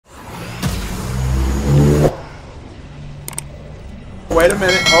Wait a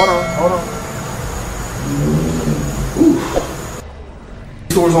minute. Hold on.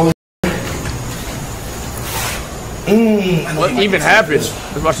 Doors on. What even happened?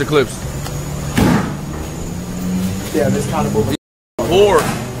 Let's watch the clips. Yeah, this kind of movie. Poor.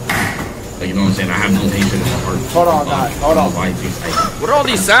 Like, you know what I'm saying? I have no hatred in my heart. Hold on, guys. Hold on. What are all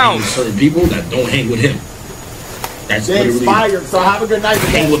these sounds? Certain people that don't hang with him. That's they literally inspired. So have a good night.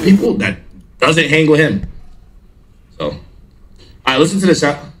 Hang with people that doesn't hang with him. So, all right, listen to this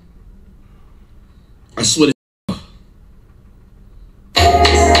out. I swear to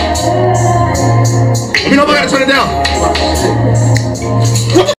let me know if I gotta turn it down.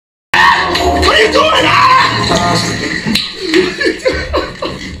 What are you doing?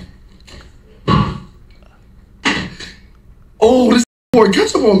 Oh, this boy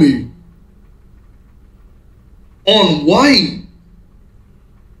ketchup on me. On white.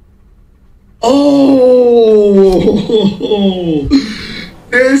 Oh,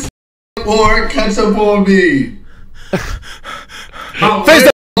 this boy ketchup on me. Face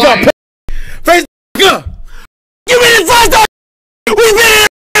the gun. Face the gun. You been in front of we been in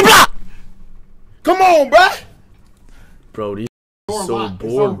the block. Come on, bro. Bro, these so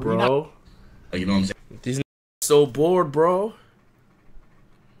bored, bro. Like, you know what I'm saying? These so bored, bro.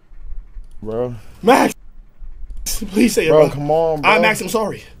 Bro. Max, please say it, bro. Bro, come on, bro. Max, I'm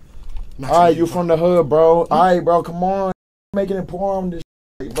sorry. Max, alright, you from the hood, bro. Alright, bro, come on. Making it pour on this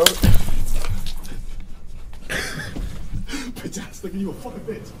shit, bro. Bitch ass nigga, you a fucking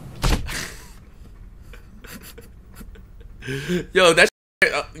bitch. Yo, that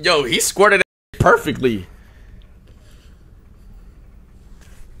yo, he squirted that perfectly.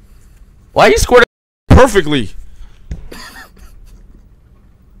 Why he squirted perfectly?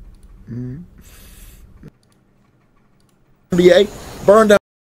 NBA, burn down.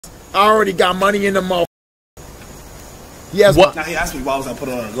 I already got money in the mouth. Yes. What? Now he asked me why was I put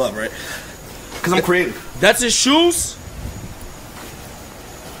on a glove, right? Because I'm creative. That's his shoes?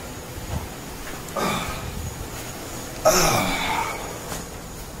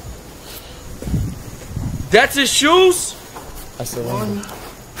 That's his shoes? I surrender.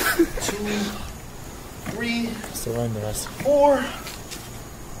 1, 2, 3, Surrender. 4.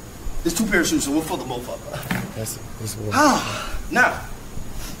 There's 2 pairs of shoes, so we'll fill them both up. That's what. Now,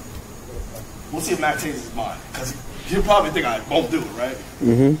 we'll see if Matt changes his mind. Because he'll probably think I won't do it, right?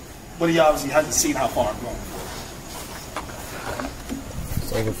 Mm-hmm. But he obviously hasn't seen how far I'm going.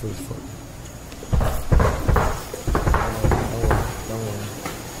 It's over for his foot. Don't worry.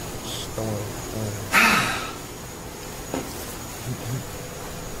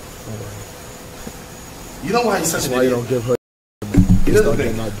 You know why he's such an Why you idiot? don't give her? He doesn't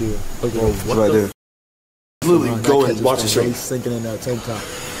think. Not do it. What the f***? Literally go and watch the show. He's sinking in that tank top.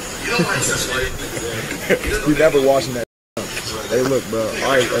 You know why he's such an idiot? You never washing that. Hey, look, bro.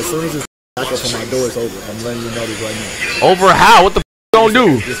 All right, as soon as it's back up on my door, it's over. I'm letting you know this right now. Over how? What the f gonna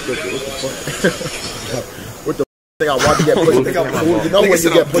do? What the fuck? What the thing I want to get put in the You know when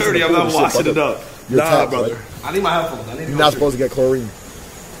you get put in the I'm not washing it up. Nah, brother. Right? I need my headphones. You're not supposed to get chlorine.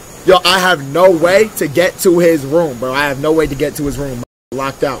 Yo, I have no way to get to his room, bro. I have no way to get to his room.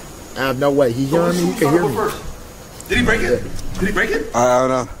 Locked out. I have no way. He hearing me? He can hear me. Did he break it? Did he break it? I don't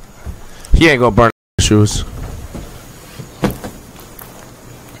know. He ain't gonna burn his shoes.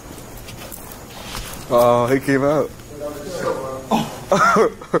 Oh, he came out.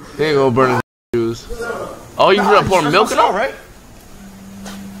 He ain't gonna burn his shoes. Oh, you gonna pour milk in it? Right?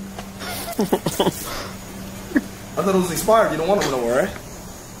 I thought it was expired. You don't want it no more, right?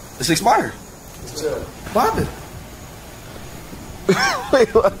 It's expired. What happened?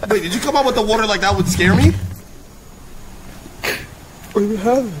 Wait, did you come out with the water like that would scare me? What do you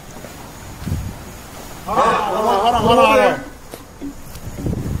have? Hold on.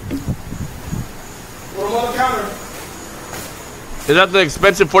 Put them on the counter. Is that the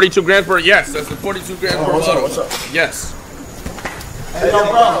expensive 42 grams per? Yes, that's the 42 grams per bottle. What's up? Yes. Hey, yo,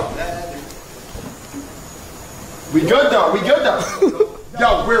 bro. We good though.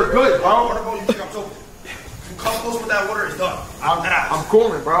 Yo, we're good, bro. You think I'm so? You come close with that water, it's done. I'm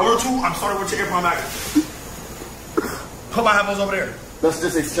cooling, bro. Order 2, I'm starting with your AirPod Max. Put my headphones over there. Let's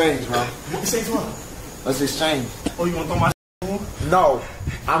just exchange, bro. What you say to him? Let's exchange. Oh, you want to throw my on? No.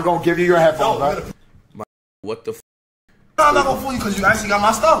 I'm going to give you your headphones, bro. What the f? No, I'm not going to fool you because you actually got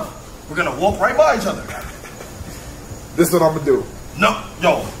my stuff. We're going to walk right by each other. This is what I'm going to do. No,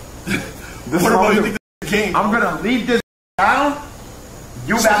 yo. This what about you do. think this is the king? I'm going to leave this down.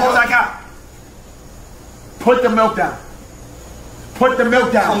 You close that cap. Put the milk down. Put the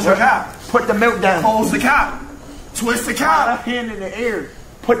milk down. Close the cap. Put the milk down. Close the cap. Twist the cap. Hand in the air.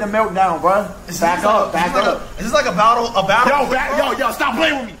 Put the milk down, bro. Back up. Is this like a battle? Yo, stop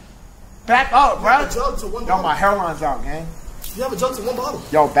playing with me. Back up, bro. Have a jug to one Yo, bottle. my hairline's out, gang. You have a jug to one bottle.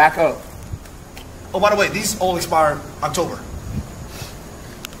 Yo, back up. Oh, by the way, these all expire October.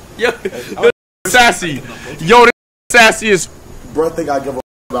 Yo, sassy. Yo, this sassy is. Bro, think I give a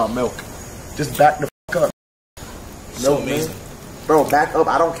about milk. Just back the up. So amazing. Bro, back up.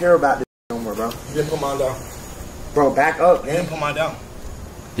 I don't care about this no more, bro. You didn't put mine down. Bro, back up, You gang. didn't put mine down.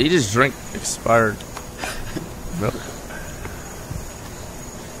 Did you just drink expired milk?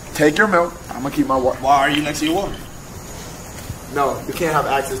 Take your milk. I'm gonna keep my water. Why are you next to your water? No, you can't have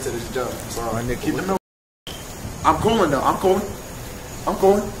access to this jug. Sorry. Keep the milk. I'm cooling though. I'm cooling.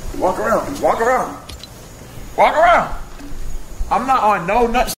 Walk around. I'm not on no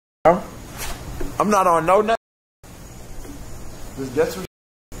nuts, bro. I'm not on no nuts. Just get some.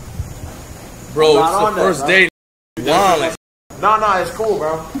 Bro, Not it's on the that, first bro. day. Wow. No, it's cool,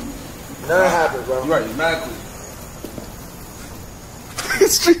 bro. Nothing happens, bro. You're right, you're mad cool.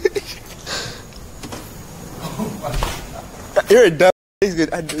 You're a dumb. He's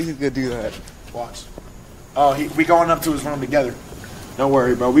gonna do that. Watch. Oh, we going up to his room together. Don't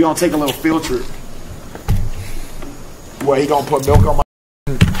worry, bro. We gonna take a little field trip. What, he gonna put milk on my...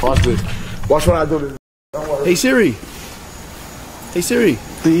 Watch this. Watch what I do to this. Don't worry. Hey Siri.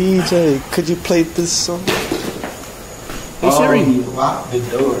 DJ, could you play this song? Hey Siri. Lock the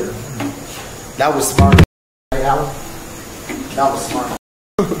door. That was smart. That was smart.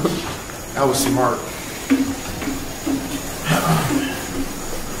 That was smart.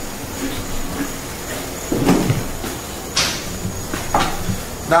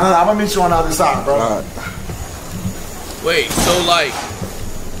 No, I'm gonna meet you on the other side, bro. Wait, so like.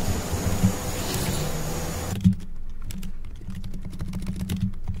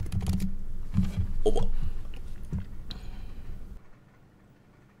 Oh,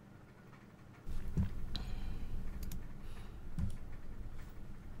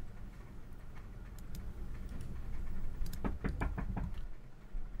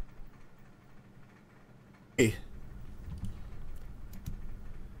 Hey.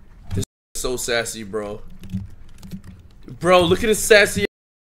 This is so sassy, bro. Bro, look at this sassy.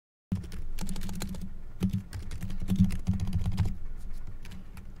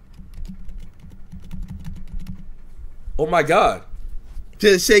 Oh my god.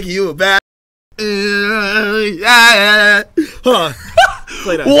 Just shaking you a bad. Huh.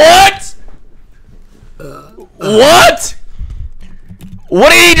 Play that. What? What? What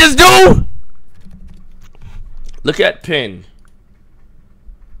did he just do? Look at Pin.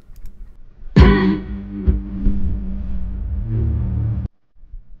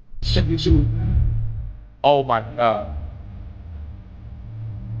 Oh my god.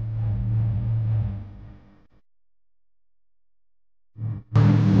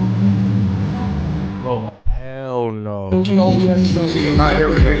 Oh hell no.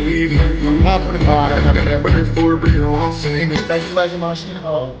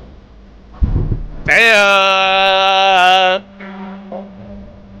 Damn.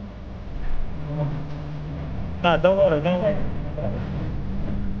 Nah, don't worry.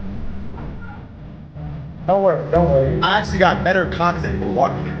 Don't worry. I actually got better content for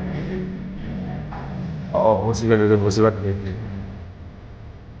water. Oh, what's he gonna do? What's he about to do?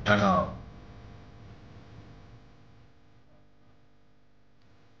 I know.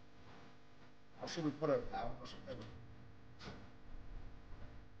 Should we put a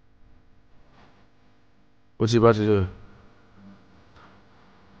What's he about to do?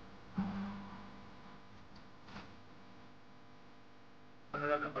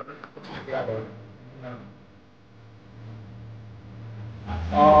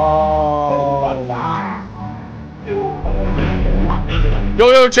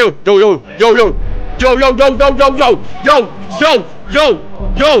 Yo, chill. Yo. Yo.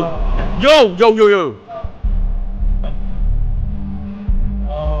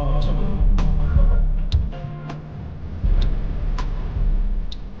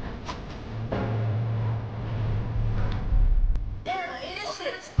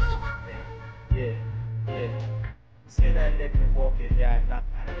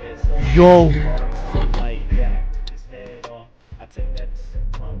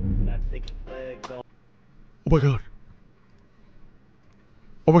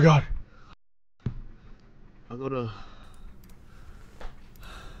 Oh my god. I'll go to.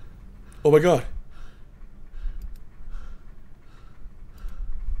 Oh my god.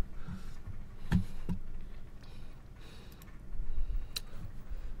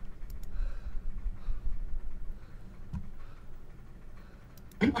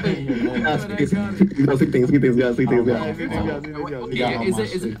 Hey, yo,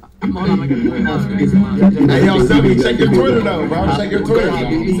 Sebby, check your Twitter though, bro. Check your Twitter.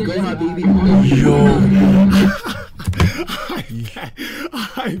 Yo.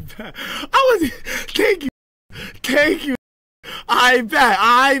 I bet. I was. Thank you. I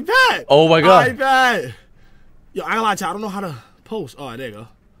bet. Oh my god. I bet. Yo, I ain't lie to you, I don't know how to post. Oh, there you go.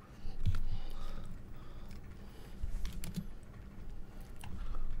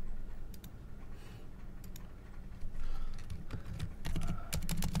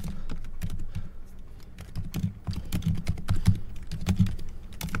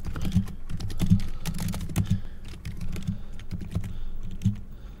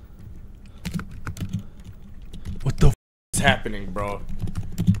 What the f is happening, bro?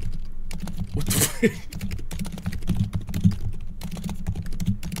 What the f?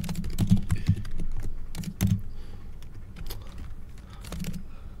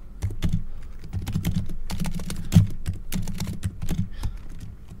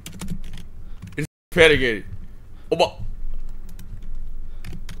 It's predicated. Oh my.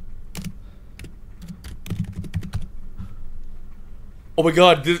 Oh my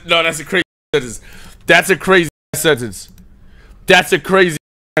god, no, that's a crazy sentence. That's a crazy sentence. That's a crazy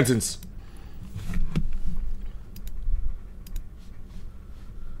sentence.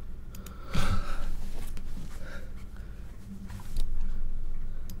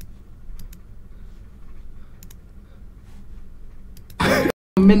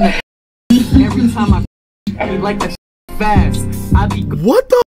 I'm in the every time I like the fast. I be What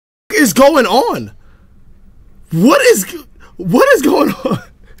the is going on? What is going on?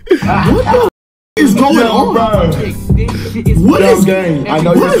 What the is going on? What is game? I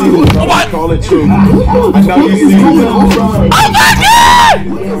know you see it. Call it true. I know you see it. Oh my god!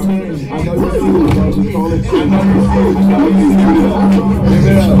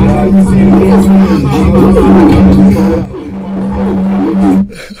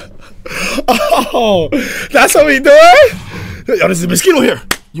 Oh, that's how we do it? Yo, there's a mosquito here.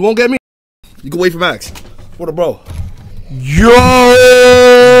 You won't get me. You can wait for Max. What a bro.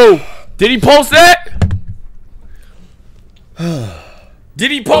 Yo! Did he post that?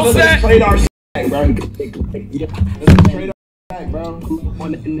 Did he post that? Played our bro. Bro. We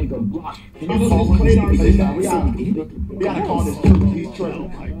gotta call this truth. He's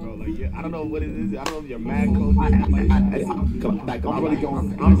true. I don't know what it is. I don't know if you're mad close. I'm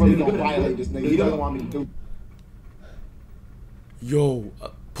really gonna violate this nigga. He doesn't want me to do. Yo,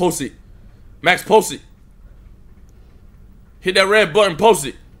 post it. Max, post it. Hit that red button, post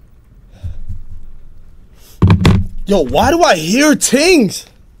it. Yo, why do I hear things?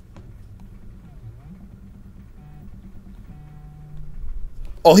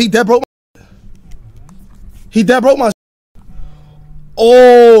 Oh, he dead broke my. He dead broke my.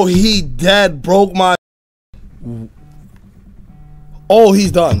 Oh, he dead broke my. Oh,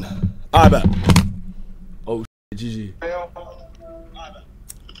 he's done. I bet. Oh, GG.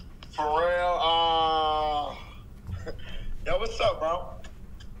 For real, yo, what's up, bro?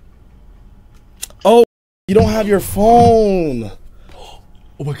 Oh, you don't have your phone.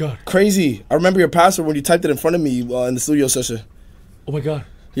 Oh my god. Crazy. I remember your password when you typed it in front of me in the studio session. Oh my god.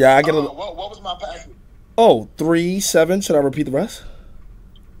 Yeah, I get a. What was my password? Oh, 3-7. Should I repeat the rest?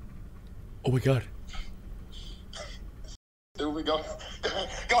 Oh my god. Here we go.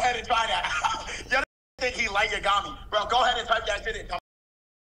 Go ahead and try that. You think he light Yagami? Bro, go ahead and type that shit in.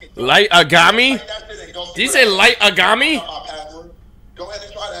 Light Agami? Did you say light Agami? Go ahead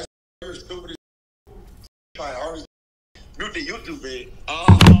and try that. You're stupid. Try hard. Mute the YouTube, man.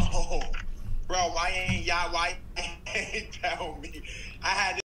 Oh, bro, why ain't tell me? I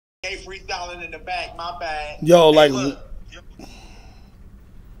had this freestyling in the back. My bad. Yo, like.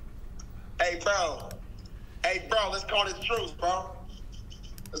 Hey, bro. Hey, bro, let's call this truth, bro.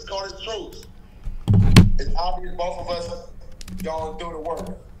 Let's call this truth. It's obvious both of us y'all do the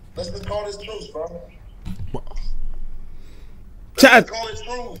work. Let's call this truth, bro. Chat. Call this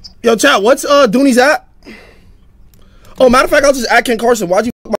truth. Yo, chat, what's Dooney's at? Oh, matter of fact, I'll just add Ken Carson. Why'd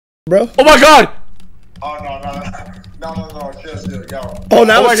you fuck my bro? Oh my god! Oh, no. Chill, yo. Oh,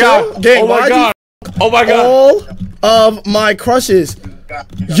 now Oh my it's god! chill? Gang, Oh my why'd you god! Oh my god! all of my crushes?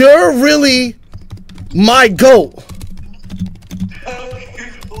 You're really my GOAT.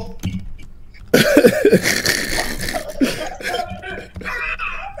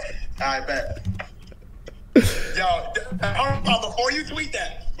 I bet. Yo, before you tweet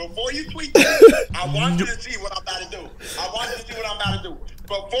that, I want you to see what I'm about to do.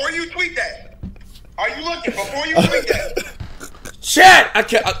 Before you tweet that, are you looking? Before you tweet that. Chat! I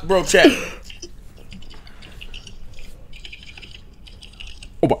can't, bro, chat.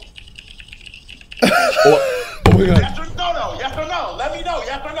 Oh Oh my god. Yes or no, no. Yes or no. Let me know.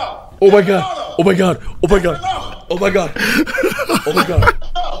 Yes or no. Oh my god. Oh my god. Oh my god. Oh my god. Oh my god.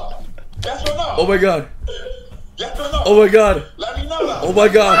 Yes or no. Oh my god. Yes or no. Oh my god. Let me know. Oh my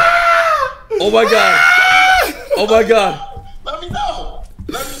god. Oh my god. Oh my god. Let me know.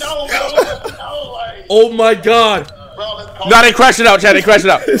 Let me know, bro. Let me know, like. Oh my god. Bro, let's call Nah, they crash it out, Chad. They crash it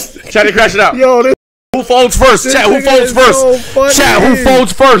out. Chad, they crash it out. Yo, this Who phones first? Chat, who phones first? so funny. Chat, who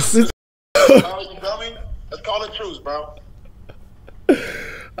phones first? You feel me? Let's call it truce, bro.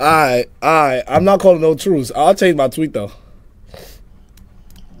 Alright. I'm not calling no truce. I'll change my tweet though.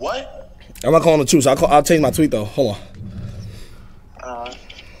 What? I'm not calling a truce. I'll change my tweet though. Hold on.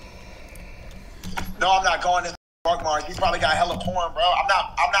 No, I'm not going in fuck Mars. He probably got hella porn, bro. I'm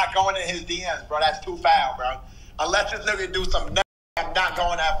not going in his DMs, bro. That's too foul, bro. Unless this nigga do some nuts, I'm not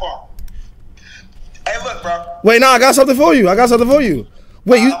going that far. Hey, look, bro. Wait, nah, I got something for you.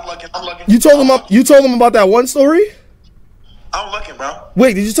 Wait, I'm looking. you told him about that one story? I'm looking, bro.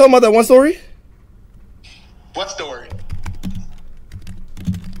 Wait, did you tell him about that one story? What story?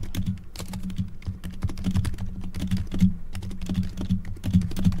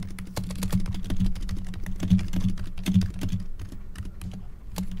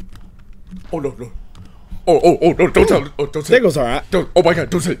 Oh no, no. Oh no, don't tell. Oh, don't say. That goes alright. Don't. Oh my god,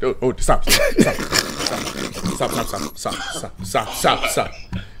 don't say. Oh, stop.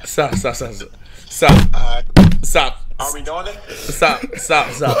 Stop. Are we doing it? Stop. What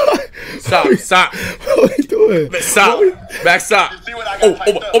are you doing? Stop. Back stop. You see what I got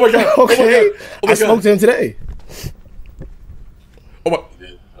typed up? Oh my god. Okay. Oh my god. I spoke to him today. Oh my.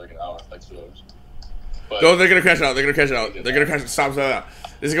 Like an hour, like 2 hours. No, they're gonna crash it out. They're gonna crash it out. Stop.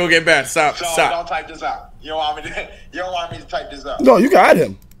 This is gonna get bad. Stop. So don't type this out. You don't want me to type this out. No, you can add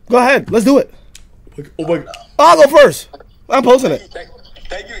him. Go ahead. Let's do it. Oh my god. I'll go first. I'm posting it.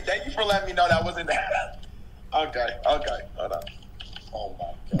 Thank you for letting me know that wasn't that. Okay, hold on. Oh my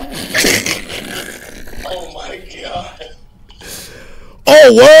god. Oh my god.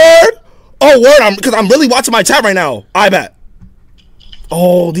 Oh word. Oh word. Because I'm really watching my chat right now. I bet.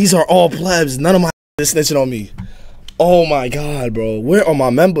 Oh, these are all plebs. None of my is snitching on me. Oh my god, bro. Where are my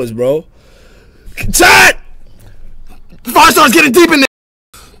members, bro? Chat! 5 stars getting deep in there.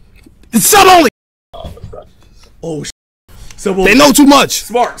 It's sub only. Oh shit. Sub only. They know too much.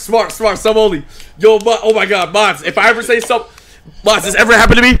 Smart. Sub only. Yo, oh my god, mods. If I ever say sub, mods, this ever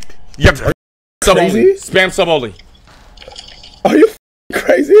happened to me? You have to sub only. Spam sub only. Are you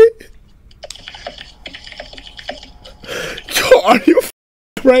crazy? Yo, are you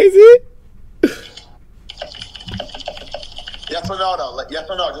crazy? Yes or no, though. Yes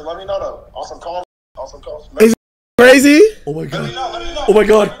or no. Just let me know, though. Awesome call. Is it crazy? Oh my god. Let me know. Oh my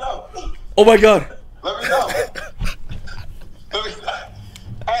god. Oh my god. Let me know.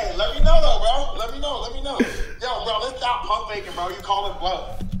 Hey, let me know, though, bro. Let me know. Yo, bro, let's stop pump faking, bro. You calling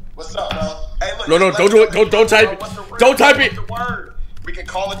bluff. What's up, bro? Hey, look. No, don't do it. Don't type it. Don't type it. What's the word? We can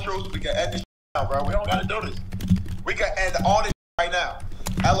call the truth. We can end this now, bro. We don't gotta do this. We can end all this right now.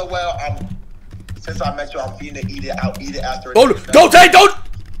 LOL, since I met you, I'm feeding to eat it. I'll eat it after. Don't.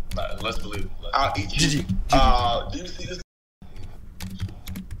 Let's believe it. I'll eat you. Do you see this?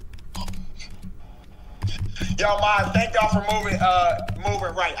 Yo, man, thank y'all for moving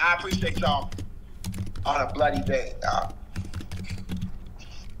right. I appreciate y'all on a bloody day.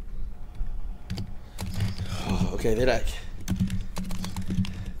 Okay, they're like.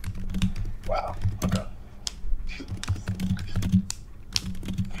 Wow. Okay.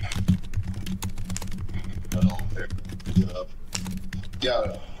 Yo,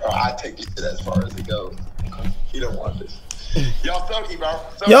 bro, I take this shit as far as it goes. You don't want this. Yo, Silky, bro.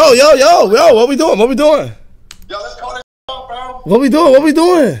 Silky. Yo, what we doing? Yo, let's call this up, bro. What we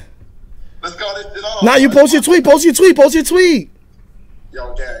doing? Let's call this shit up. Now you post your tweet.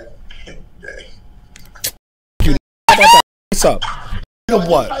 Yo, gang. What's up?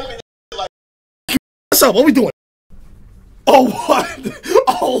 What? What's up? What we doing? Oh,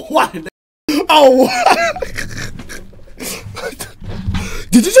 what?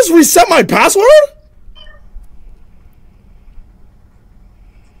 Did you just reset my password?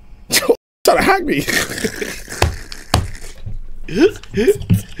 Trying to hack me. Get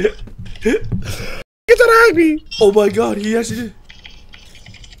that hack me. Oh my god, he actually did.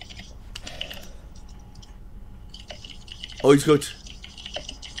 Oh, he's good.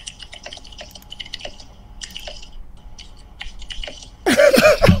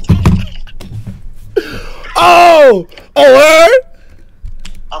 Oh, word?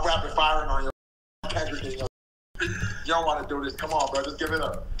 I'm rapid firing on your Kendrick and your. You don't want to do this. Come on, bro. Just give it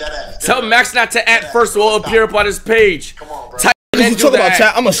up. Dead ass. Tell Max not to add first. Will appear up on his page. Come on, bro. Type What you talking about,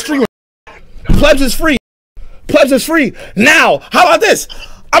 chat? I'm a streamer. Plebs is free. Plebs is free. Now, how about this?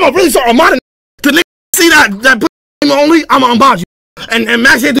 I'm gonna really start unmodding. The nigga see that put only, I'm gonna unmod you. And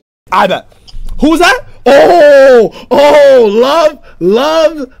Max can't do. I bet. Who was that? Oh,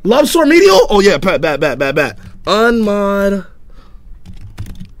 love sword medial. Oh yeah, bet. Unmod.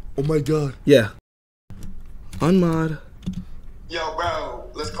 Oh my god. Yeah. Unmod. Yo,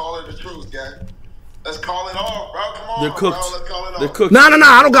 bro, let's call it the truth, gang. Let's call it off, bro. Come on, They're cooked. bro. Let's call it They're off. cooked. Nah,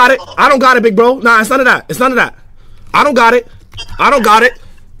 I don't got it. I don't got it, big bro. Nah, it's none of that. It's none of that. I don't got it. I don't got it.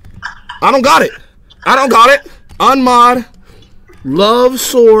 I don't got it. I don't got it. Unmod. Love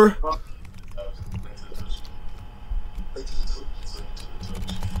sore.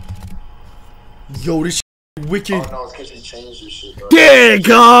 Yo, this shit wicked. Oh, no, it's because you changed this shit, bro. There you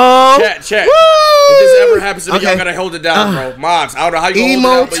go. Chat. Woo! If this ever happens to me, Okay. y'all gotta hold it down, bro. Moms, I don't know how you hold it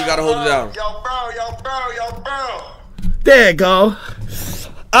down, but you gotta hold it down. Yo, bro. There you go.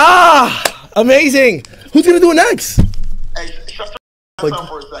 Ah, amazing. Who's gonna do it next? Hey, shut your up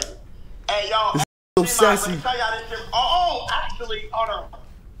for a second. Hey, y'all. So sassy. Let me tell y'all this shit. Actually, hold on.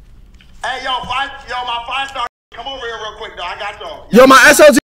 Hey, yo, my 5-star. Come over here real quick, though. I got y'all. Yo, my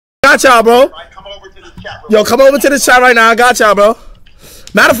SLG got y'all, bro. Right, come over to the chat. Yo, come over to the chat right now. I got y'all, bro.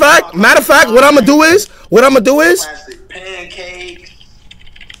 Matter of fact, what I'm gonna do is, Plastic pancakes.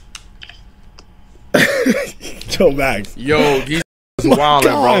 Yo, Max. Yo, these wild,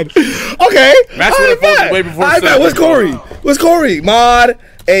 bro. Okay. Max would have folded way before. I bet. What's Corey? Mod.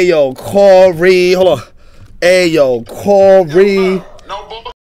 Hey, yo, Corey. Hold on. Hey, yo, Corey. No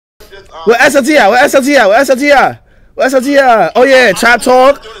bull. What SLT? Oh yeah, Trap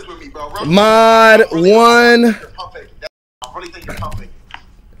Talk. Mod 1. I really think you're pumping.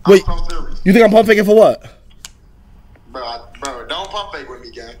 Wait, I'm so serious. you think I'm pump faking for what? Bro, don't pump fake with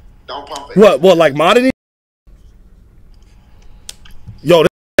me, gang. Don't pump fake. What, like modding? Yo, this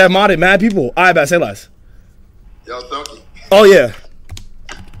have modded mad people. I bet, say less. Yo, Silky. Oh yeah.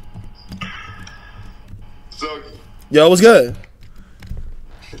 Silky. Yo, what's good?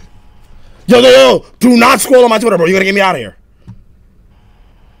 Yo, do not scroll on my Twitter, bro. You're gonna get me out of here.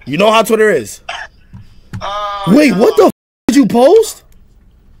 You know how Twitter is. Wait, what the f did you post?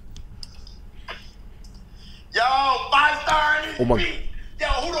 Yo, 5-star. Oh my. Yo,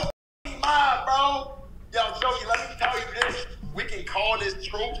 who the f mob, bro? Yo, Joey, let me tell you this. We can call this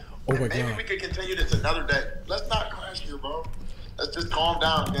truth. Oh my Maybe god. we can continue this another day. Let's not crash here, bro. Let's just calm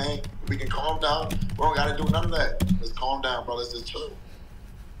down, gang. We can calm down. We don't gotta do none of that. Let's calm down, bro. Let's just chill.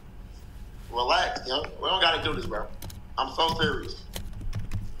 Relax, yo. We don't gotta do this, bro. I'm so serious.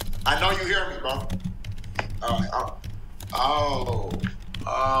 I know you hear me, bro. Oh, hold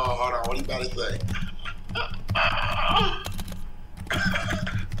on. What are you about to say?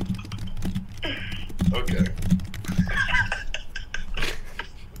 Okay.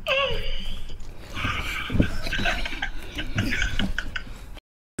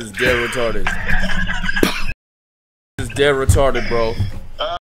 This is dead retarded. This is dead retarded, bro.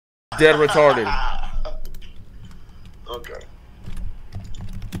 Dead retarded. Okay.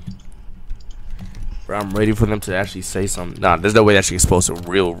 Bro, I'm ready for them to actually say something. Nah, there's no way that she's supposed to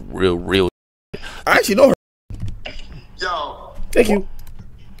real. I actually know her. Yo. Thank you.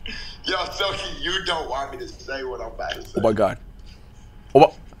 Yo, Silky, you don't want me to say what I'm about to say. Oh my god. Oh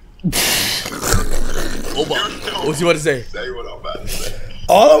my. Oh my. What's you about to say? Say what I'm about to say.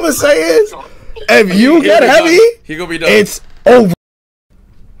 All I'm gonna say is, if you get heavy, he gonna be done. it's over.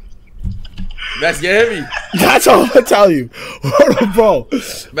 Max, get heavy. That's all I tell you. Word up, bro.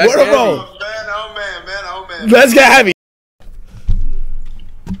 Max, Word up, bro. Man, oh man. Let's get heavy.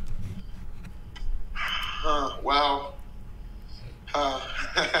 Wow.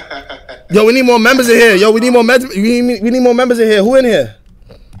 Yo, we need more members in here. We need more members in here. Who in here?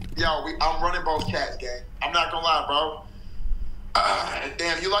 Yo, I'm running both chats, gang. I'm not gonna lie, bro.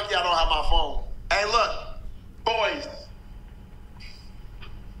 Damn, you lucky I don't have my phone. Hey, look, boys.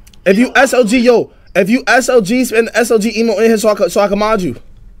 If you SLG, spend the SLG email in here so I can mod you.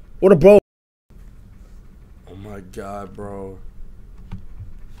 What a bro. Oh my god, bro.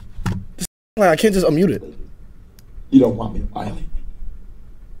 I can't just unmute it. You don't want me to violate.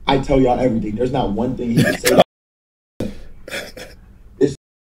 I tell y'all everything. There's not one thing he can say. It's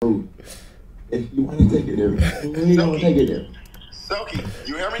rude. If you want to take it there, you don't take it there. Silky,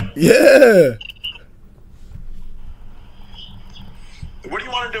 you hear me? Yeah. What do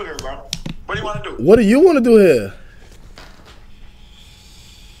you want to do here, bro? What do you want to do? What do you want to do here?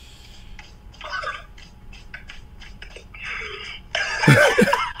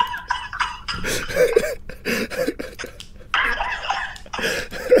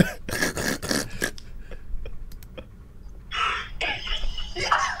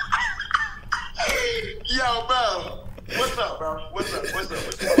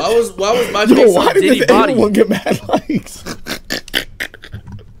 Why was my Yo, face why on did Diddy this body? one get mad likes?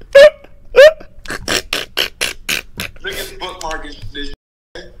 Niggas bookmarking this.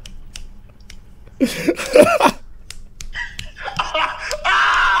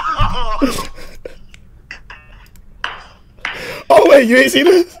 Oh wait, you ain't see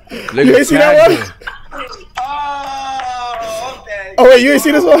this? You ain't see that one? Oh, okay. Oh wait, you ain't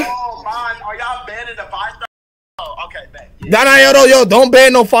see this one? Oh, mine. Are y'all banning the 5-star? Oh, okay, man. Nah, yo, don't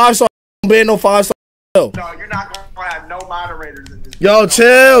ban no 5-star. Don't ban no 5-star. No, you're not gonna have no moderators in this. Yo,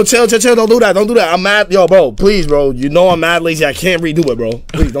 chill. Don't do that. Don't do that. I'm mad. Yo, bro, please, bro. You know I'm mad lazy. I can't redo it, bro.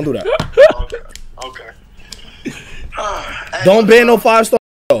 Please, don't do that. Okay. Don't ban no 5-star.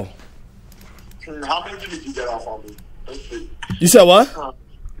 How many tweets you get off on me? Let's see. You said what?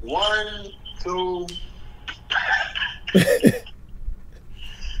 1, 2,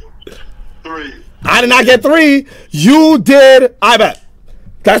 3. I did not get 3. You did. I bet.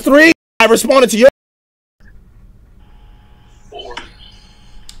 That's 3. I responded to your. 4.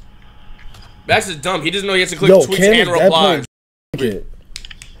 Max is dumb. He doesn't know he has to click tweets and replies.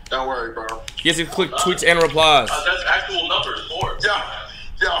 Don't worry, bro. He has to click tweets and replies. That's actual numbers, 4.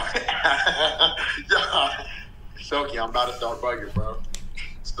 Yo. Silky, I'm about to start bugging, bro.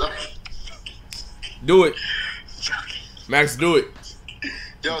 Do it. Max, do it.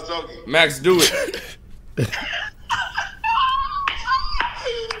 Yo, Silky. Max, do it.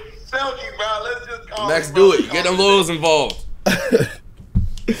 Silky, bro, let's just call Max, it, do it. Get them loyals involved.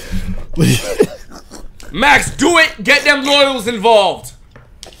 Max, do it. Get them loyals involved.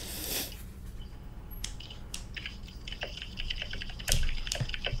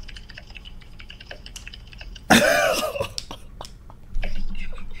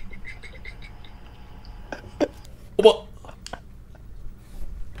 What?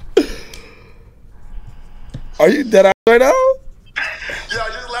 Are you dead ass right now? Yo,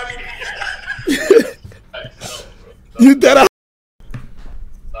 just let me. You dead ass?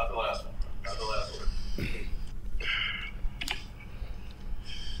 Not the last one. Not the last one.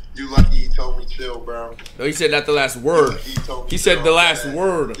 You lucky he told me chill, bro. No, he said not the last word. He said the last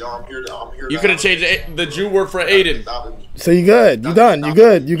word. Yo, I'm here. You could have changed the Jew word for Adin. So you good? You done? You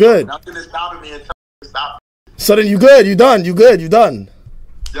good? You good? Nothing is stopping me until it stops. So then you good? You done? You good? You done?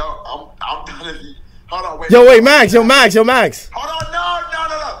 Yo, I'm done. Hold on, wait. Yo, wait, Max. Yo, Max. Hold on, no.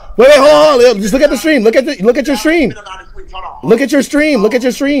 Wait, hold on. Just look at the stream. Look at your stream. Look at your stream. Look at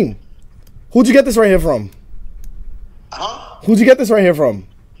your stream. Who'd you get this right here from? Huh? Who'd you get this right here from?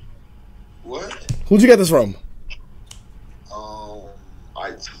 What? Who'd you get this from?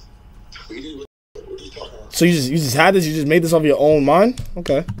 I tweeted. What are you talking about? So you just had this? You just made this off your own mind?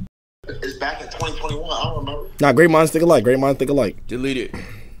 Okay. It's back in 2021. I don't remember. Nah, great minds think alike. Great minds think alike. Delete it.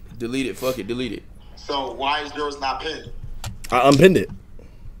 Delete it. Fuck it. Delete it. So why is yours not pinned? I unpinned it.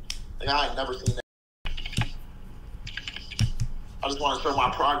 Like, I ain't never seen that. I just want to show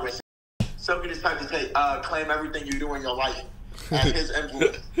my progress. Silky just type to say, claim everything you do in your life and his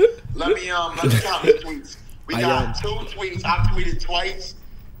influence. Let me count the tweets. We got 2 tweets. I tweeted twice.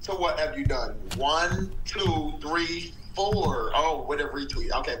 So what have you done? 1, 2, 3, 4. Oh, with a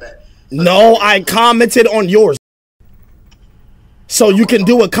retweet. Okay, bet. No, I commented on yours. So you can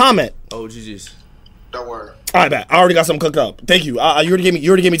do a comment. Oh, Jesus. Don't worry. I bet. I already got something cooked up. Thank you. You already gave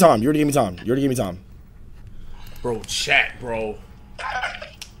me time. You already gave me time. Bro, chat, bro.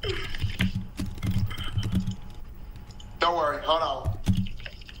 Don't worry. Hold on.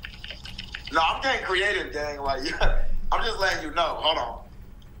 No, I'm getting creative, gang. Like, I'm just letting you know. Hold on.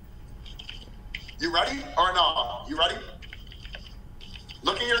 You ready or no? You ready?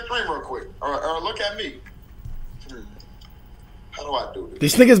 Look at your screen real quick, or look at me. How do I do this?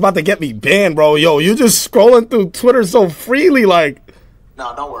 This nigga's about to get me banned, bro. Yo, you just scrolling through Twitter so freely, like.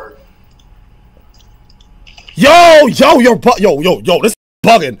 No, don't worry. Yo, this is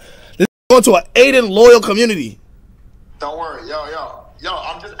bugging. This is going to an Adin loyal community. Don't worry, yo.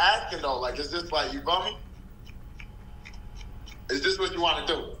 I'm just asking though. Like, is this like, you feel me? Is this what you want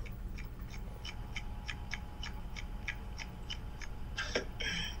to do?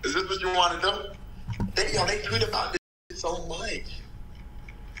 Is this what you want to do? They tweet about this so much.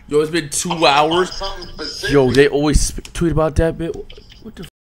 Yo, it's been 2 hours. Yo, they always tweet about that bit. What the?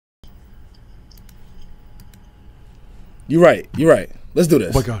 You're right. Let's do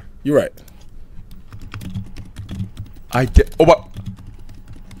this. Oh my God. You're right. I did. Oh my.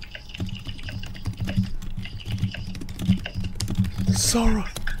 Sarah.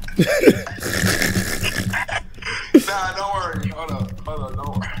 Nah, don't worry. Hold on,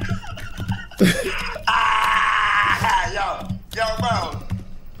 don't worry.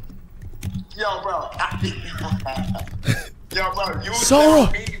 Yo, bro. You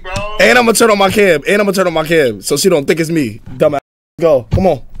Sarah. Me bro. And I'm gonna turn on my cam. So she don't think it's me. Dumbass. Go. Come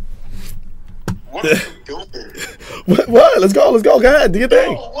on. What are you doing? What? Let's go. Go ahead. Do your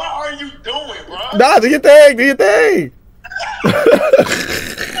thing. Bro, what are you doing, bro? Nah, do your thing.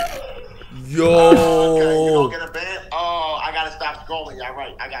 Yo. Okay, you gonna get a ban? Oh, I gotta stop scrolling. Y'all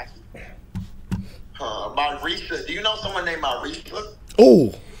right. I got you. Marisha. Do you know someone named Marisha?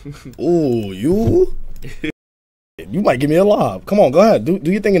 Ooh, you might give me a lob. Come on, go ahead. Do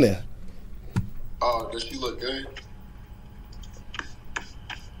your thing in there. Oh, does she look good?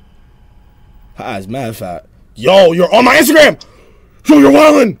 Her eyes mad fat. Yo, you're on my Instagram. Yo, you're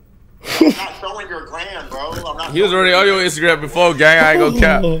wildin'. I'm not showing your gram, bro. I'm not. He was already on your Instagram before, gang. I ain't gonna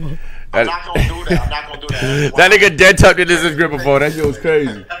cap. I'm not gonna do that. That nigga dead tucked in his Instagram before. That shit was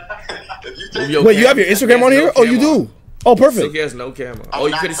crazy. Wait, you have your Instagram on here? Oh, you do? Oh, perfect. Silky has no camera. Oh,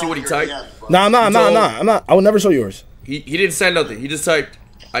 you couldn't see what he typed? Nah, I'm not. I will never show yours. He didn't say nothing. He just typed,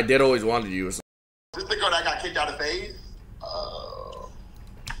 I did always wanted you or something. This the girl that got kicked out of FAZE?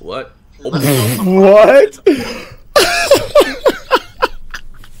 What? What?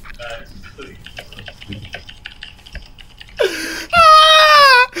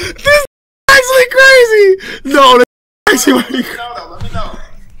 This is actually crazy. No, this is actually Let me know.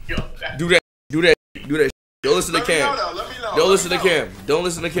 Do that. Don't listen to Cam. Don't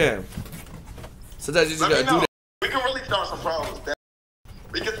listen to Cam. Sometimes you just gotta do that. We can really start some problems.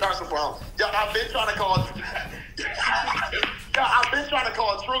 Yo, I've been trying to call.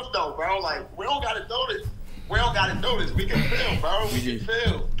 Truth though, bro. Like, we don't gotta do this. We can chill, bro. We can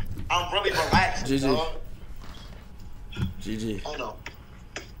chill. I'm really relaxed. GG. I know.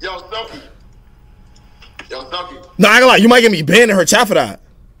 Yo, Silky. Nah, I ain't gonna lie. You might get me banned in her chat for that.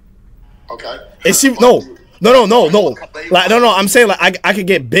 Okay. And she no. Like no. I'm saying like I could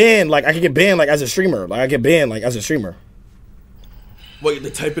get banned. Like I could get banned like as a streamer. Like I get banned like as a streamer. Wait,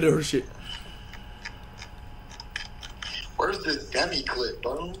 the type of her shit. Where's this demi clip,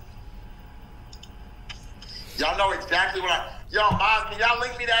 bro? Y'all know exactly what Yo, Mom, can y'all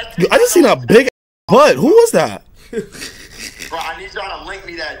link me that shit? I just seen a big butt. Who was that? Bro, I need y'all to link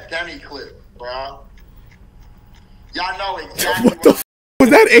me that demi clip, bro. Y'all know exactly what the f was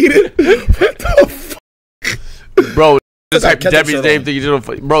that, Adin? What the f? Bro, just type Debbie's name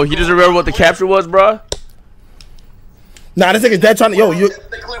thing. Bro, he doesn't remember what the caption was, bro. Nah, this nigga's dead trying to. Yo, you.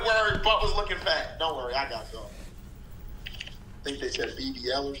 The clip where his butt was looking fat. Don't worry, I got y'all. I think they said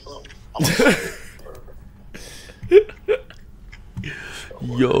BBL or something.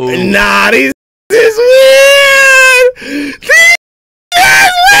 Yo. Nah, this is weird. This is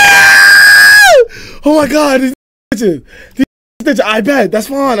weird. Oh my god, these bitches. I bet. That's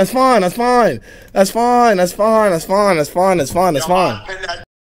fine. Yo, Find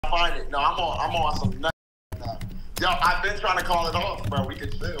it. No, I'm on some nuts now. Yo, I've been trying to call it off, bro. We can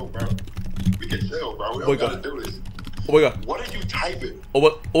chill, bro. We don't gotta do this. Oh my god. What are you typing?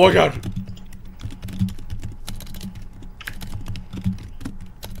 Oh my god.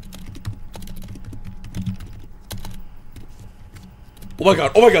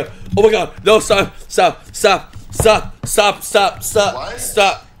 Oh my god. No, stop. What?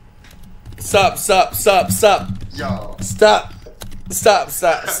 Stop. Yo. Stop.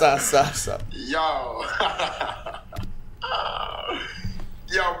 Yo.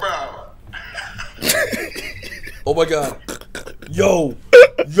 Yo, bro. Oh my god. Yo,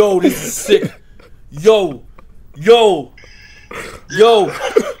 this is sick. Yo.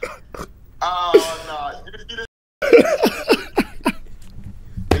 Oh, no.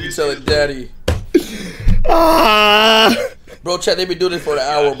 You tell it, daddy. Bro, chat, they been doing this for an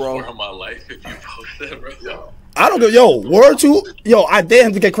hour, bro. My life if you post that, bro. Yo. I don't go. Yo, word to. Yo, I dare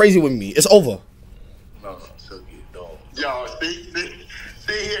him to get crazy with me. It's over. No, Silky, don't. Yo, see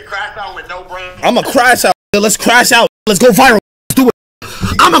here, crash out with no brain. I'ma crash out. Let's crash out. Let's go viral. Let's do it.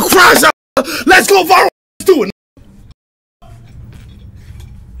 I'ma crash out. Let's go viral. Let's do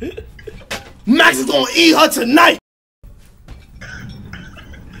it. Max is gonna eat her tonight.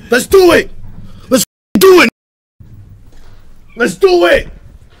 Let's do it. Let's do it. Let's do it.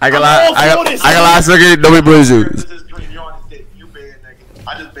 I got last second. Nobody believes you. This is Dream. You're on the stick. You banned, nigga.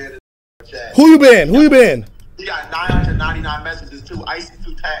 I just banned the chat. Who you been? He got 999 messages too. Icy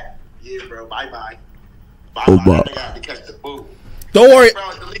 2 tag. Yeah, bro. Bye. Oh, That nigga had to catch the boot. Don't worry.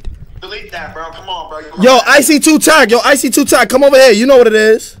 Bro, delete that, bro. Come on, bro. Yo, IC2 tag. Come over here. You know what it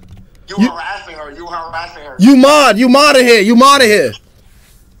is. You harassing her. You mod in here. Yo.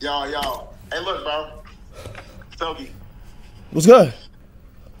 Hey, look, bro. Silky. What's good?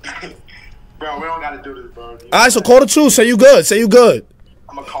 Bro, we don't gotta do this, bro. Alright, so call the truth. Say you good.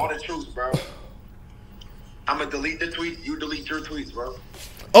 I'm gonna call the truth, bro. I'm gonna delete the tweets. You delete your tweets, bro.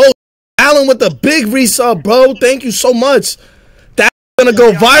 Oh, Alan with the big resub, bro. Thank you so much. That's gonna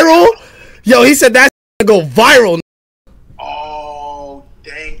go viral. Yo, he said that's gonna go viral. Oh,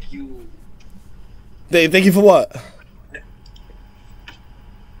 thank you. Thank you for what?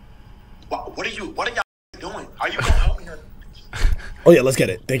 What are y'all doing? Are you gonna help me? Oh yeah, let's get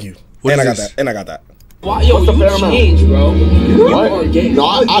it. Thank you. What and I is got this? that. And I got that. Why, yo, you changed, bro. You are gay. No,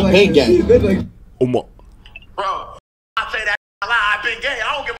 I've been gay. Oh my. Bro, I say that a lot. I've been gay.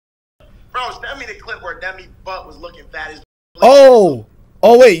 I don't give a bro, send me the clip where Demi butt was looking fat as Oh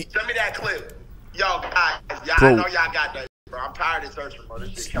wait. Send me that clip. Yo, guys, I Bro. know y'all got that, bro. I'm tired of searching, bro.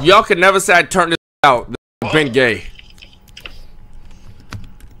 This shit Y'all can never say I turned this out. Been gay.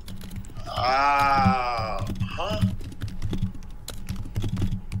 Huh?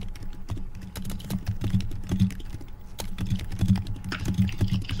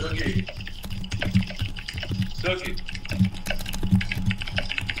 Silky.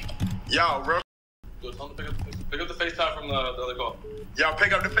 Yo, bro. Go tell them to pick up the FaceTime from the other call. Yo,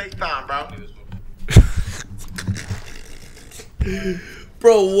 pick up the FaceTime, bro.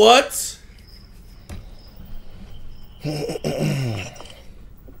 Bro, what? You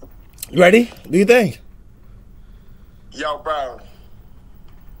ready? Do you think? Yo, bro.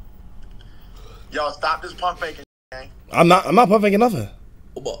 Yo, stop this pump faking, gang. I'm not pump faking nothing.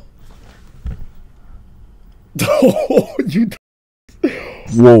 Oh, You.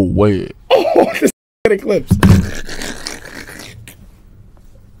 whoa, wait. Oh, this clips.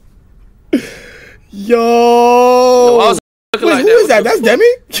 Yo. I was looking Wait, like who that. is that? That's Demi?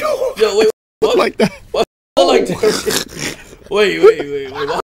 Yo, wait, Look like that. what? Look like that. Wait. Why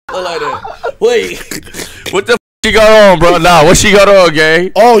look like that? Wait. What the f she got on, bro? Nah, what she got on,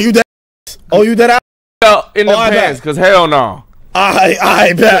 gang? Oh, you dead? Oh, you dead out? In the I pants, bet. cause hell no.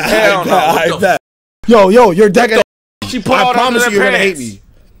 I bet. Hell no. I What the bet. Yo, you're decking. She put I all promise that you, in you're her gonna hate pants. me.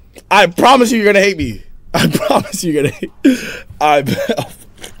 I promise you, you're gonna hate me. I promise you, you're gonna hate. I bet.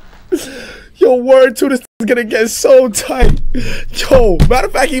 Yo, word to this is gonna get so tight. Yo, matter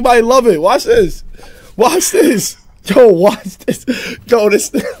of fact, he might love it. Watch this. Watch this. Yo, watch this. Yo,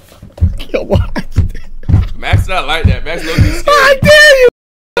 this. Yo, watch this. Max not like that. Max low key scared. I dare you.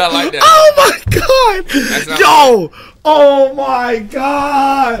 Not like that. Oh my god. Max not Yo. Oh my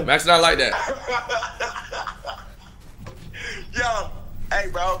god. Max not like that. Yo, hey,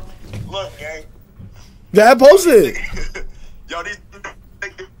 bro. Look, gang. Dad posted. Yo, these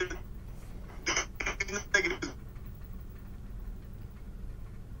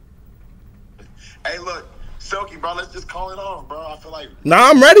Hey, look, Silky, bro, let's just call it off, bro. I feel like Nah,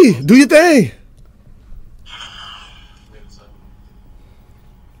 I'm ready. Do your thing.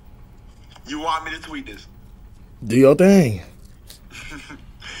 you want me to tweet this. Do your thing.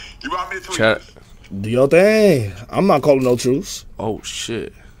 You want me to tweet Chat. this. Do your thing. I'm not calling no truths. Oh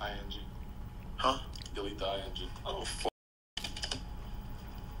shit. ING. Huh? Delete the ING. Oh, fuck.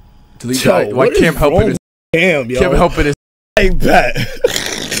 Delete Yo, that. Why what is Kim helping wrong this? with Cam, yo. Kim helping this. I bet.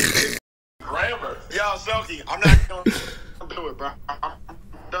 Grammar. Yo, Silky, I'm not gonna do it, bro. I'm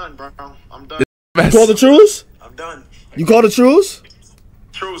done, bro. I'm done. You call the truths? I'm done. You call the truths?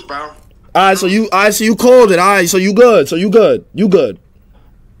 Truths, bro. Alright, so you called it. Alright, so you good. So you good. You good.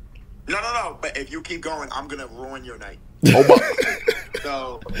 No. But if you keep going, I'm gonna ruin your night. Oh my.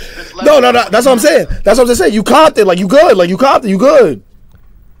 So just let No. me- That's what I'm saying. That's what I'm saying. You copped it. Like you good. Like you copped it. You good.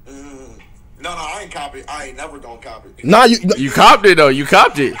 No, I ain't copy. I ain't never gonna copy. Nah, You copped it though. You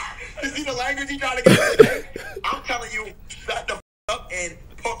copped it. You see the language he trying to get? I'm telling you, shut the f up and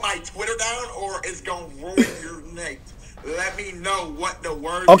put my Twitter down, or it's gonna ruin your night. Let me know what the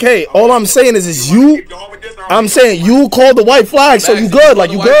word. Okay, all I'm saying is You wanna you. keep going with this, or I'm saying you called the white flag, so you good.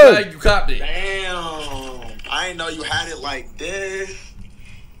 Like you good. You copped it. Damn, I didn't know you had it like this.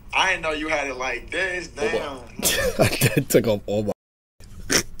 Damn. That took off all my.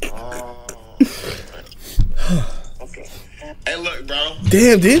 Okay. Hey, look, bro.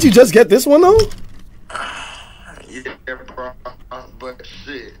 Damn, didn't you just get this one though? Yeah, bro. But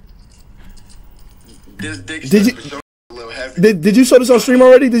shit, this dick Did you- is a little heavy. Did you show this on stream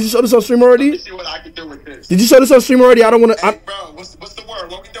already? Did you show this on stream already? See what I can do with this. Did you show this on stream already? I don't want to. Hey, bro, what's the word?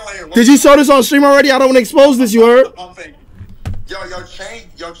 What we doing here? Did you show this on stream already? I don't want to expose this. You heard? Yo,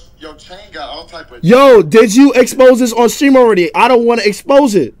 your chain got all type of. Yo, did you expose this on stream already? I don't want to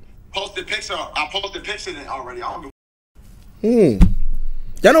expose it. Posted picture. I posted picture in already. I don't give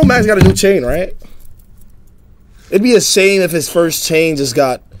Y'all know Max got a new chain, right? It'd be a shame if his first chain just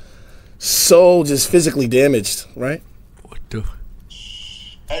got so just physically damaged, right? What the?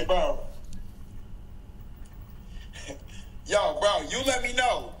 Hey, bro. Yo, bro, you let me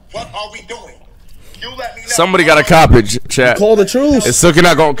know. What are we doing? You let me know. Somebody got to copy, chat. Call the truce. It's Silky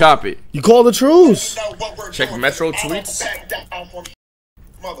not going to copy. You call the truce. Check Metro tweets.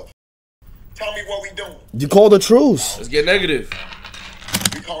 Mother. Tell me what we doing. You call the truce. Let's get negative.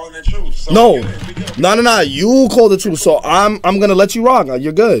 We calling the truce. So No. No. You call the truce. So I'm gonna let you rock.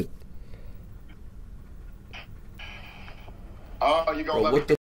 You're good. Oh, you gonna let What me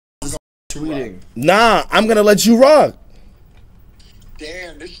the f is tweeting? Nah, I'm gonna let you rock.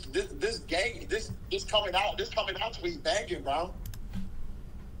 Damn, this game, this coming out tweet banging, bro.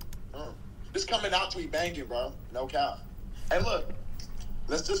 This coming out tweet banging, bro. No cap. Hey, look,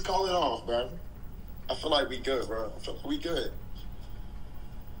 let's just call it off, bro. I feel like we good, bro. I feel like we good.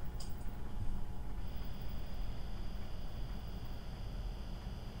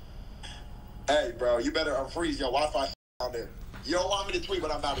 Hey, bro, you better unfreeze your Wi-Fi down there. You don't want me to tweet, but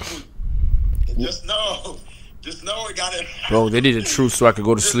I'm about to tweet. And just know it gotta. Bro, they need a truce so I could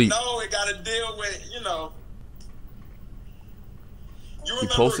go to sleep. Just know it gotta deal with, you know. You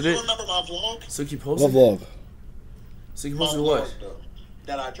posted it? You remember my vlog? Silky posted What vlog? Silky My posted vlog, what? though,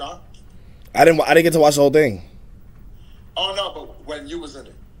 that I dropped. I didn't get to watch the whole thing. Oh no, but when you was in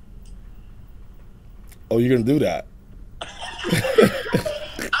it. Oh, you're gonna do that?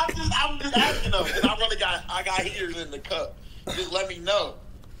 I'm just asking them, because I got heaters in the cup. Just let me know.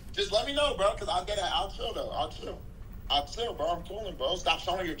 Just let me know, bro, because I'll chill though. I'll chill, bro. I'm cooling, bro. Stop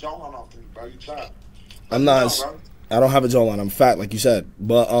showing your jawline off to me, bro. You try. I'm not. I don't have a jawline. I'm fat, like you said.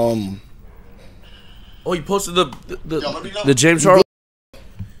 But Oh, you posted the James Charles.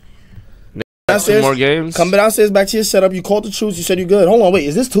 Downstairs, more games. Come downstairs back to your setup. You called the truce. You said you good. Hold on, wait.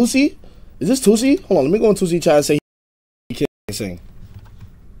 Is this Tusi? Hold on, let me go in Tusi chat and say he can't sing.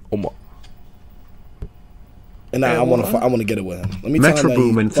 Oh my. And I want to get it with him. Let me tell him Metro that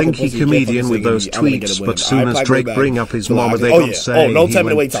Boomin think he comedian with those tweets, but soon as Drake bring up his mama, they gon' say no he 10-minute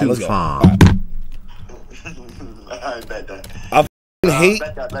went wait time. too Let's go. far. I bet that.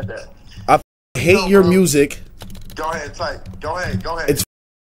 I hate your music. Go ahead, type. Go ahead. It's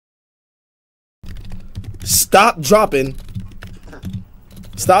stop dropping.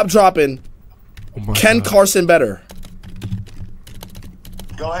 Oh Ken God. Carson better.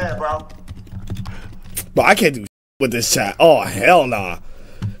 Go ahead, bro. But I can't do with this chat. Oh hell nah.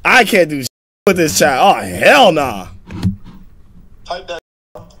 I can't do with this chat. Oh hell nah. Type that.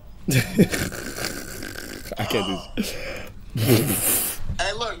 I can't do.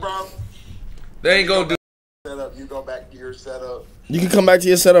 Hey, look, bro. They ain't gonna do. Setup. You go back to your setup. You can come back to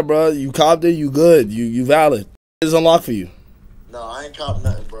your setup, bro. You copped it. You good. You valid. It's unlocked for you. No, I ain't cop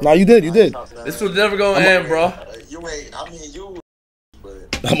nothing, bro. No, you did. This was never gonna end, bro. You ain't. I mean, you.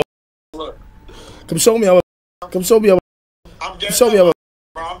 But look. Come show me. Come show me. I'm getting Show me. bro.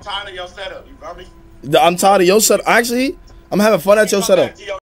 I'm tired of your setup. You feel me? I'm tired of your setup. Actually, I'm having fun at your setup.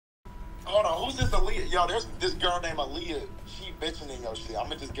 Hold on, who's this Aaliyah? Yo, there's this girl named Aaliyah. She bitching in your shit. I'm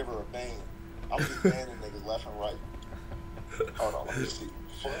gonna just give her a ban. I'm just banning niggas left and right. Hold on, let me see.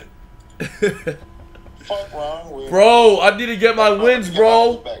 Fuck wrong with. Bro, I need to get my wins,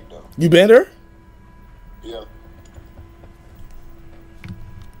 bro. You banned her? Yeah.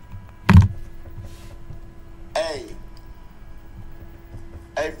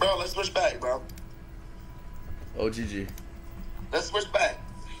 Hey, bro, let's switch back, bro. Oh, GG. Let's switch back.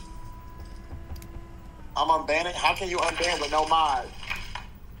 I'm unbanning. How can you unban with no mod?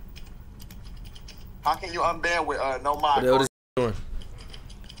 How can you unban with no mod? What the hell this doing?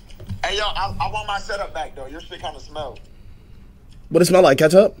 Hey, yo, I want my setup back, though. Your shit kind of smells. What it smell like?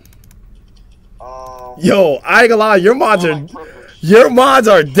 Ketchup? Yo, I ain't gonna lie. Your mods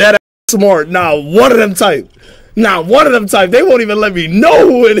are dead ass smart. Nah, one of them type. They won't even let me know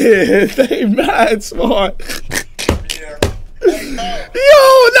who it is. They mad smart. Yeah. Hey, no.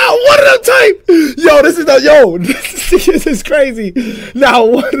 Yo, not one of them type. Yo, this is crazy. Not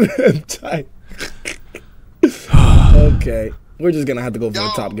one of them type. Okay, we're just gonna have to go for a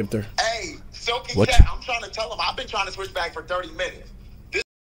top gifter. Hey, Silky Chat, I'm trying to tell him. I've been trying to switch back for 30 minutes. This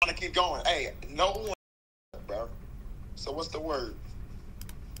trying to keep going. Hey, no one, bro. So what's the word?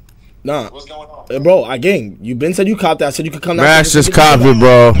 Nah. What's going on? Bro, you been said you copped that. I said you could come down. Max just copped it,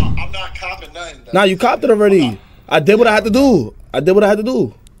 bro. No, I'm not copping nothing. Nah, you copped it already. I did what I had to do.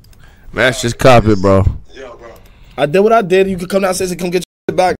 Max just copped it, bro. Yo, bro. I did what I did. You could come downstairs and come get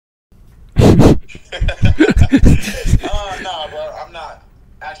your back. Nah, bro. I'm not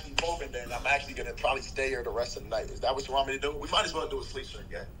actually moving then. I'm actually going to probably stay here the rest of the night. Is that what you want me to do? We might as well do a sleep stream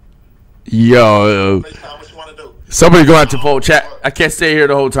game. Yo. What you want to do? Somebody go out to vote chat. I can't stay here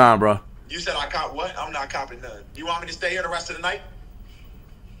the whole time, bro. You said I cop what? I'm not copping none. You want me to stay here the rest of the night?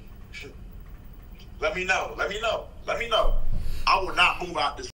 Let me know. I will not move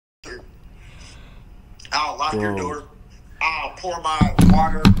out this. I'll lock your door. I'll pour my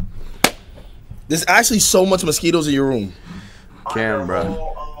water. There's actually so much mosquitoes in your room. Cam,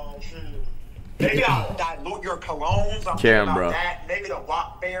 bro. Maybe I'll dilute your colognes. I'm Cam, about bro. That. Maybe the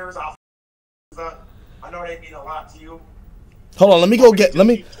walk bears. I know they mean a lot to you. Hold on, let me go get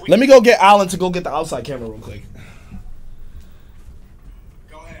Alan to go get the outside camera real quick.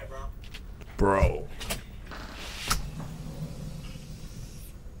 Go ahead, bro. Bro.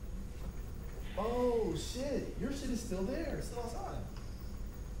 Oh shit, your shit is still there. It's still outside.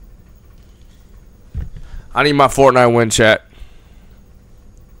 I need my Fortnite win, chat.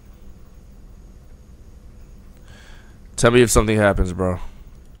 Tell me if something happens, bro.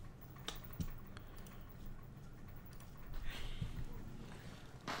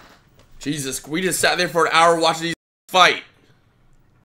 Jesus, we just sat there for an hour watching these fight.